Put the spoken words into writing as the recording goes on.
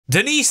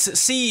Denise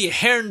C.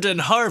 Herndon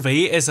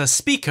Harvey is a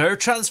speaker,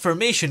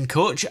 transformation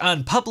coach,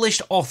 and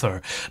published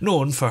author,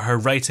 known for her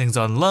writings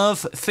on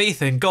love,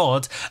 faith in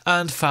God,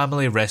 and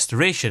family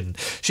restoration.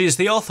 She is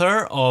the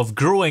author of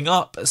Growing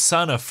Up,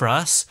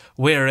 Sassafras,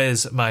 Where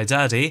Is My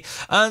Daddy,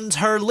 and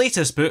her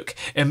latest book,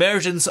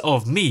 Emergence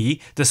of Me,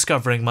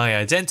 Discovering My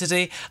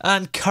Identity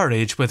and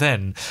Courage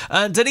Within.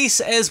 And Denise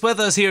is with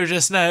us here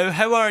just now.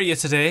 How are you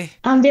today?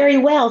 I'm very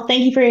well.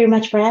 Thank you very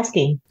much for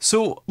asking.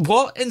 So,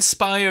 what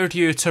inspired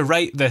you to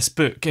write this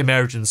book,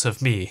 Emergence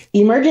of Me?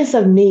 Emergence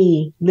of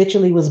Me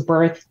literally was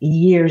birthed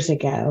years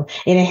ago.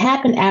 And it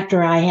happened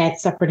after I had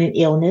suffered an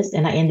illness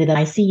and I ended in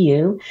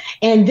ICU.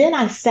 And then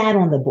I sat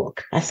on the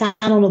book. I sat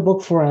on the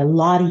book for a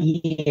lot of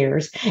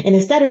years. And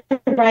instead of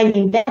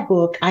writing that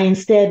book, I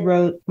instead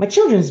wrote my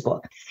children's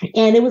book.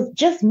 And it was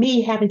just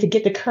me having to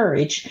get the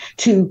courage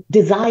to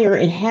desire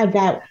and have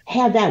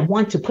that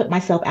want to put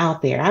myself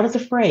out there. I was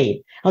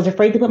afraid. I was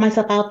afraid to put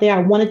myself out there.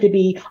 I wanted to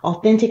be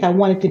authentic. I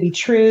wanted to be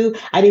true.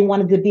 I didn't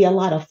want it to be a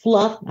lot of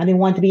fluff. I didn't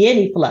want it to be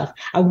any fluff.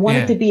 I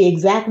wanted to be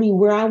exactly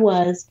where I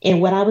was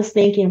and what I was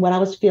thinking, what I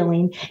was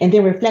feeling, and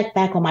then reflect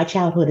back on my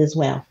childhood as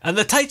well. And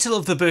the title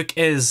of the book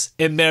is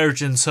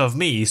Emergence of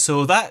Me.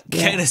 So that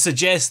kind of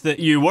suggests that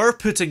you were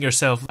putting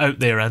yourself out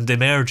there and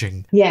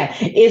emerging. Yeah,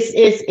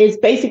 it's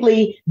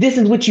basically, this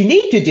is what you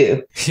need to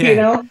do, you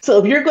know? So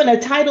if you're going to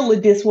title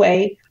it this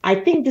way, I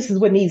think this is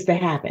what needs to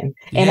happen.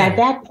 And at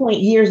that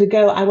point, years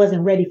ago, I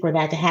wasn't ready for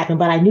that to happen,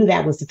 but I knew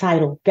that was the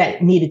title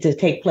that needed to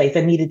take place.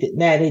 That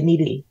it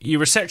needed. You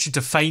were searching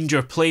to find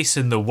your place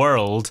in the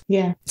world.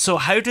 Yeah. So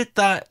how did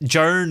that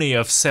journey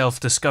of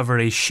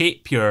self-discovery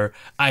shape your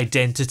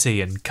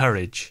identity and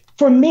courage?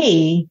 For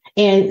me,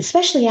 and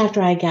especially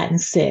after I gotten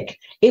sick,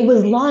 it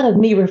was a lot of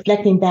me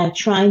reflecting back,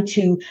 trying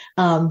to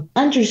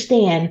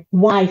understand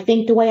why I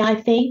think the way I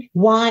think,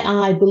 why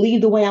I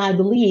believe the way I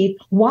believe,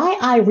 why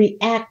I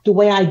react the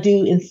way I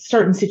do in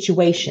certain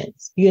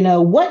situations.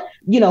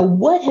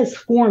 What has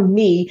formed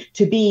me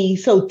to be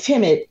so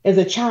timid as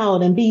a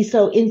child and be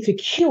so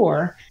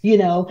insecure,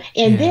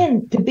 and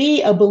then to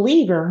be a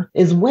believer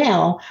as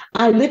well.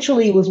 I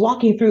literally was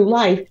walking through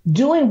life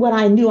doing what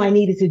I knew I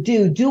needed to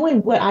do,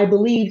 doing what I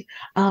believed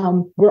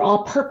were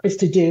all purpose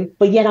to do,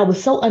 but yet I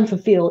was so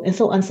unfulfilled and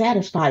so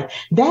unsatisfied.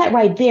 That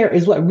right there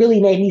is what really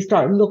made me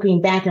start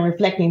looking back and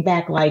reflecting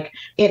back,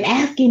 and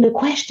asking the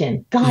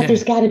question, God,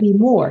 there's got to be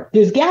more.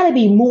 There's got to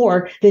be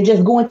more than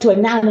just going to a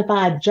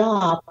 9-to-5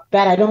 job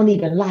that I don't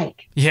even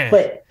like.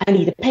 But I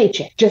need a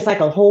paycheck, just like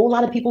a whole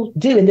lot of people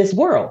do in this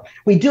world.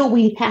 We do what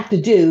we have to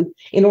do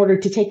in order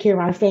to take care of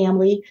our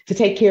family, to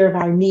take care of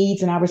our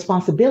needs and our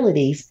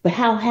responsibilities. But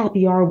how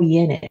happy are we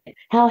in it?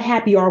 How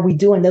happy are we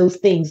doing those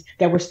things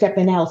that we're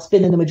stepping out,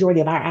 spending the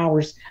majority of our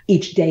hours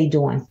each day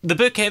doing? The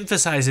book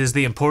emphasizes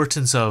the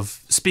importance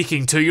of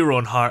speaking to your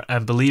own heart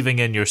and believing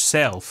in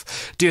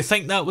yourself. Do you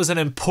think that was an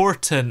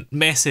important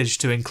message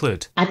to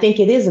include? I think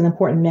it is an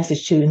important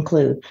message to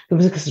include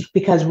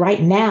because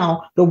right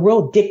now the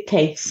world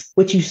dictates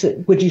what you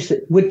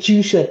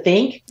should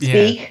think,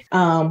 speak,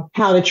 how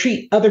to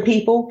treat other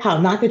people, how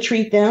not to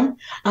treat them.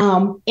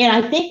 And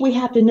I think we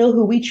have to know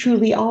who we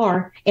truly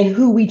are and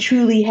who we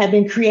truly have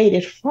been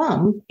created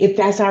from, if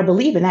that's our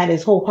belief, and that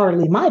is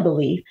wholeheartedly my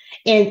belief,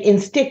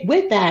 and stick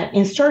with that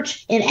and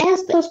search and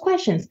ask those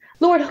questions.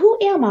 Lord, who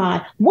am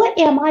I? What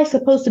am I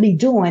supposed to be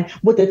doing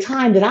with the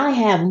time that I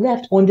have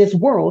left on this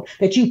world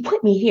that you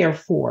put me here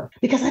for?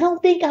 Because I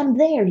don't think I'm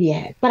there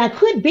yet, but I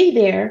could be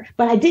there,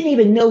 but I didn't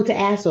even know to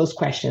ask those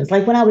questions.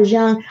 Like when I was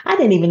young, I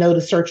didn't even know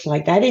to search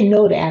like that. I didn't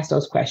know to ask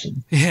those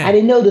questions. I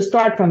didn't know to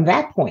start from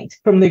that point,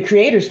 from the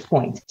creator's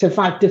point, to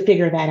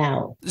figure that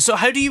out. So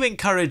how do you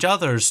encourage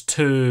others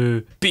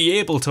to be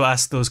able to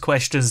ask those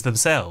questions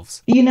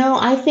themselves?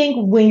 I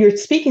think when you're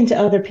speaking to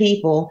other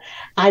people,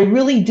 I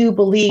really do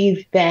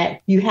believe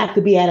that you have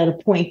to be at a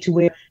point to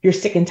where you're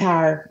sick and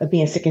tired of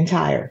being sick and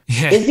tired.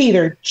 It's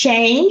either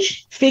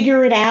change,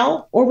 figure it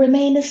out, or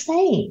remain the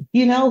same.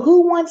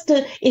 Who wants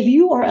to, if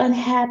you are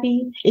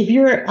unhappy, if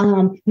you're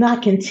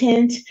not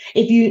content,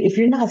 if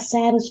you're not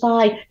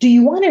satisfied, do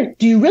you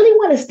really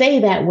want to stay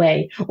that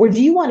way? Or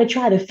do you want to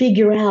try to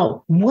figure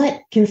out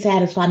what can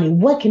satisfy me?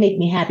 What can make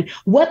me happy?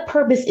 What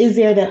purpose is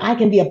there that I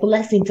can be a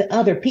blessing to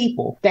other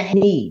people that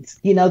needs?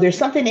 There's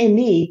something in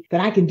me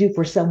that I can do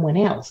for someone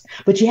else,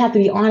 but you have to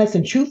be honest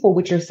and truthful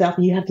with yourself,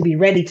 and you have to be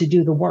ready to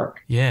do the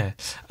work. Yeah.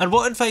 And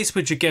what advice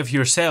would you give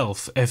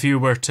yourself if you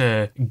were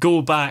to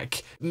go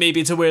back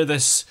maybe to where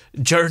this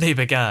journey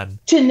began?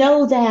 To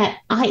know that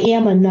I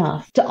am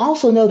enough, to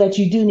also know that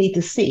you do need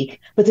to seek,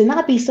 but to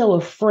not be so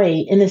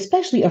afraid, and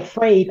especially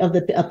afraid of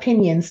the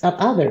opinions of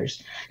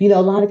others. A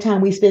lot of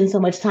time we spend so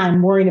much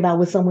time worrying about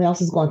what someone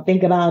else is going to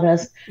think about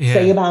us,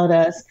 say about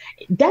us.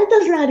 That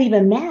does not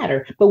even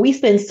matter, but we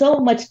spend so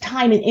much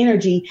time and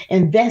energy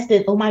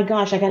invested. Oh my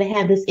gosh, I got to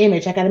have this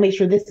image. I got to make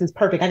sure this is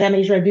perfect. I got to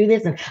make sure I do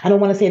this, and I don't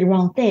want to say the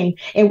wrong thing.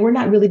 And we're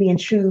not really being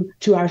true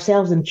to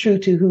ourselves and true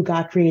to who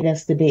God created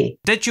us to be.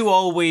 Did you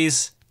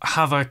always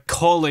have a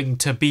calling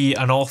to be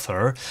an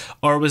author,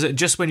 or was it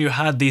just when you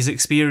had these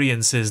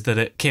experiences that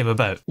it came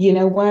about? You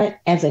know what?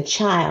 As a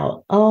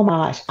child, oh my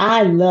gosh,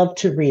 I love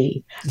to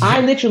read.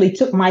 I literally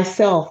took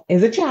myself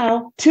as a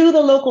child to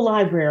the local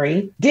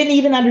library, didn't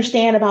even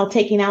understand about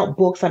taking out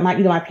books.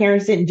 My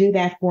parents didn't do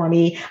that for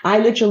me. I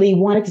literally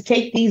wanted to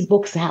take these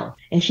books out.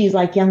 And she's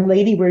like, young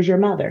lady, where's your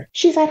mother?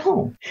 She's at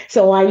home.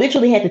 So I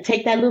literally had to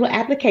take that little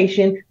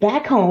application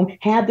back home,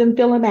 have them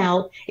fill them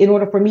out in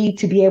order for me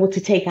to be able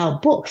to take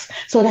out books.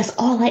 So that's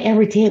all I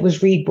ever did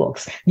was read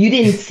books. You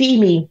didn't see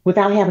me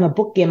without having a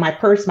book in my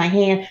purse, my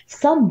hand,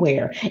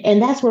 somewhere.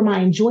 And that's where my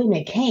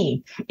enjoyment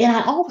came. And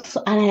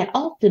I had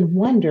often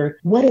wondered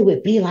what it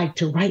would be like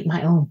to write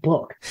my own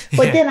book.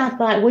 But then I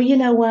thought, well, you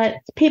know what?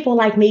 People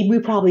like me, we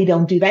probably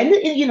don't do that.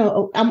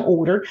 And, I'm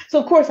older. So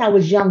of course I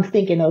was young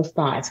thinking those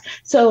thoughts.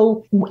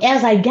 So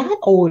as I got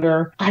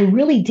older, I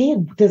really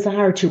did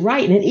desire to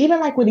write. And even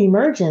like with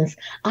Emergence,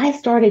 I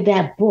started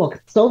that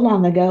book so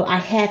long ago. I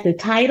had the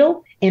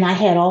title and I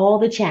had all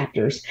the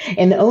chapters.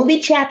 And the only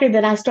chapter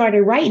that I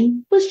started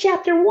writing was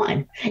chapter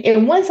 1.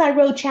 And once I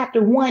wrote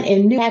chapter 1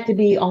 and knew I had to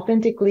be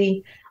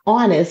authentically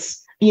honest,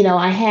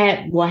 I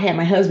had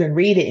my husband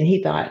read it and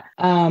he thought,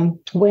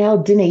 well,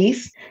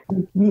 Denise,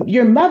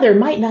 your mother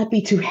might not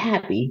be too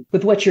happy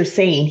with what you're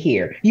saying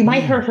here. You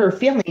might hurt her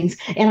feelings.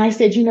 And I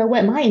said, you know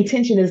what? My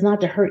intention is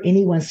not to hurt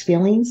anyone's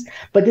feelings,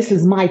 but this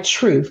is my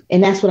truth.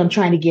 And that's what I'm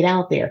trying to get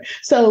out there.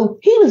 So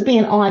he was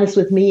being honest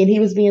with me and he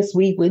was being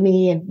sweet with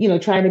me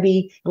and, trying to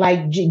be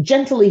like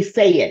gently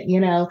say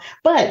it,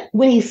 But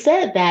when he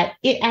said that,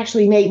 it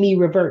actually made me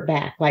revert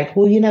back like,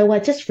 well, you know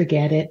what? Just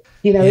forget it.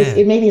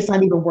 Maybe it's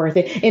not even worth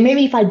it. And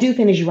maybe if I do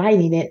finish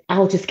writing it,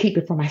 I'll just keep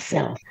it for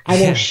myself. I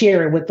won't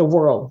share it with the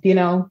world,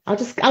 I'll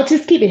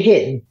just keep it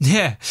hidden.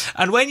 Yeah.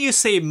 And when you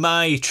say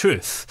my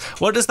truth,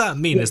 what does that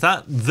mean? Is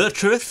that the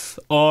truth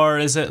or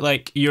is it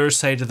like your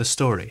side of the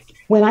story?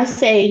 When I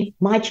say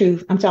my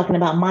truth, I'm talking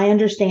about my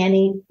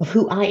understanding of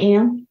who I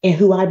am and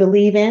who I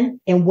believe in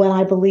and what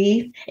I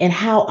believe and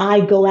how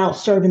I go out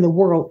serving the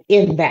world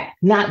in that,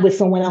 not what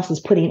someone else is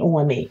putting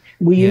on me.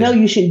 Well,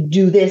 you should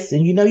do this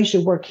and you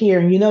should work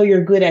here and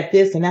you're good at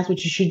this and that's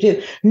what you should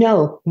do.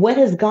 No, what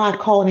has God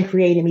called and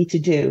created me to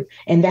do?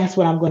 And that's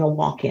what I'm going to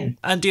walk in.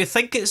 And do you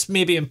think it's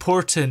maybe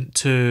important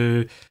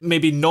to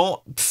maybe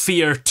not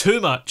fear too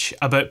much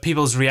about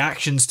people's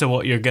reactions to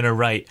what you're going to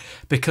write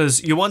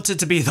because you want it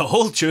to be the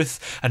whole truth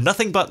and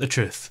nothing but the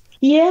truth?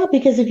 Yeah,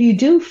 because if you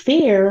do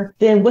fear,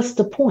 then what's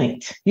the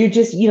point? You're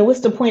just, what's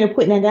the point of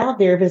putting it out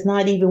there if it's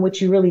not even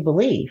what you really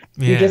believe?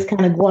 Yeah. You're just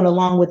kind of going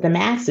along with the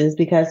masses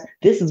because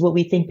this is what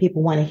we think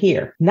people want to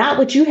hear. Not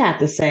what you have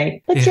to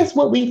say, but just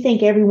what we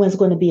think everyone's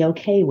going to be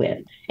okay with.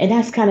 And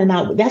that's kind of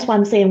not, that's why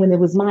I'm saying when it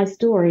was my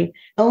story,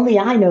 only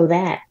I know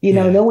that,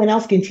 no one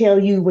else can tell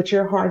you what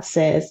your heart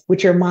says,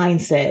 what your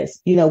mind says,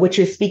 what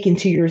you're speaking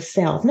to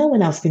yourself. No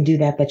one else can do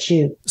that but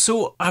you.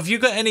 So have you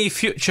got any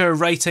future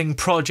writing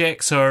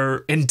projects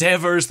or endeavors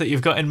that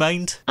you've got in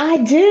mind? I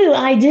do.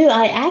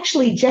 I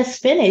actually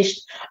just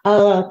finished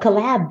a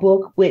collab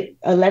book with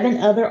 11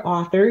 other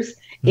authors.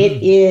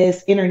 It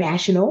is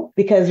international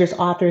because there's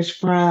authors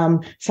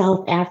from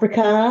South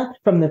Africa,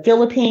 from the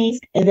Philippines,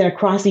 and then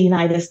across the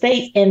United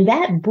States. And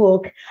that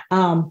book,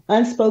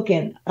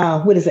 Unspoken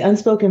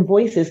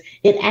Voices,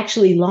 it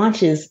actually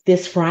launches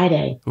this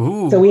Friday.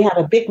 Ooh. So we have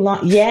a big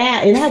launch.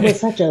 Yeah, and that was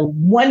such a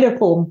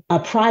wonderful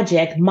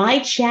project. My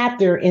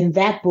chapter in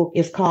that book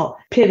is called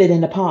Pivot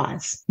and the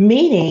Pause,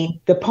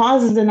 meaning the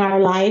pauses in our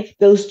life,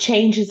 those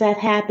changes that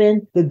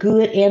happen, the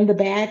good and the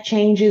bad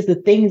changes, the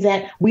things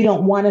that we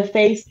don't want to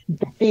face.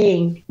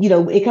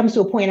 It comes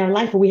to a point in our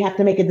life where we have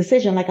to make a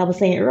decision, like I was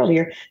saying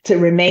earlier, to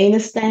remain the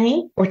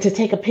same or to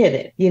take a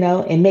pivot,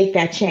 and make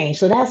that change.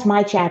 So that's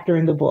my chapter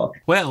in the book.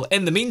 Well,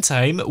 in the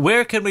meantime,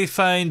 where can we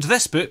find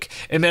this book,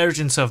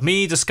 Emergence of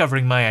Me,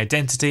 Discovering My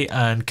Identity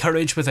and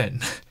Courage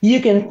Within?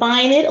 You can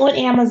find it on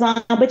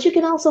Amazon, but you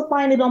can also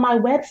find it on my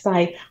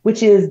website,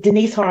 which is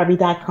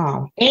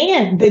deniseharvey.com.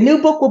 And the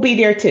new book will be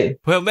there too.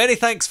 Well, many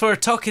thanks for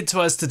talking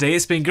to us today.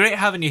 It's been great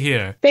having you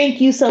here. Thank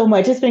you so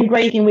much. It's been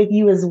great being with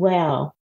you as well.